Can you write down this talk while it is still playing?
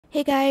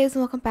Hey guys,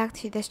 welcome back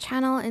to this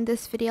channel. In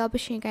this video, I'll be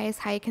showing you guys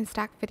how you can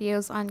stack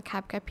videos on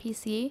CapCut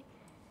PC.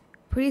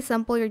 Pretty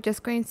simple. You're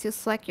just going to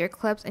select your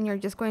clips and you're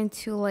just going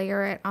to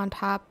layer it on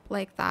top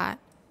like that.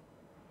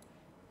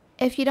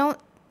 If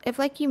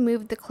you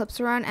move the clips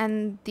around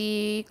and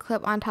the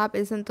clip on top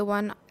isn't the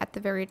one at the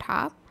very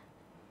top,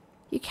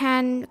 you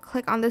can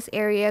click on this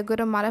area, go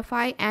to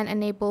modify and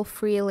enable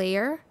free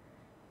layer,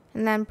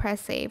 and then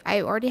press save.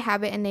 I already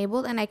have it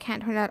enabled and I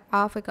can't turn that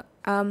off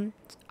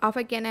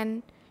again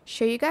and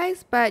show you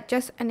guys, but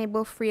just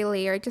enable free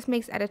layer. It just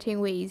makes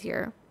editing way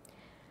easier.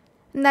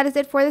 And that is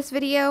it for this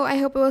video. I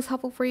hope it was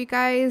helpful for you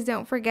guys.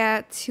 Don't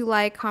forget to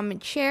like,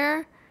 comment,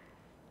 share.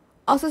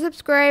 Also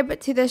subscribe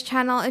to this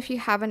channel if you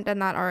haven't done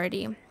that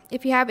already.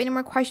 If you have any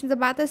more questions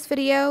about this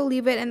video,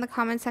 leave it in the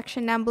comment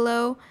section down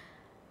below.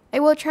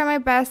 I will try my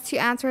best to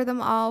answer them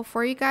all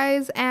for you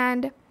guys.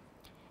 And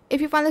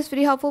if you found this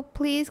video helpful,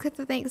 please click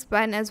the thanks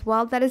button as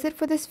well. That is it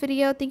for this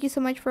video. Thank you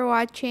so much for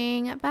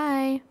watching.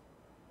 Bye.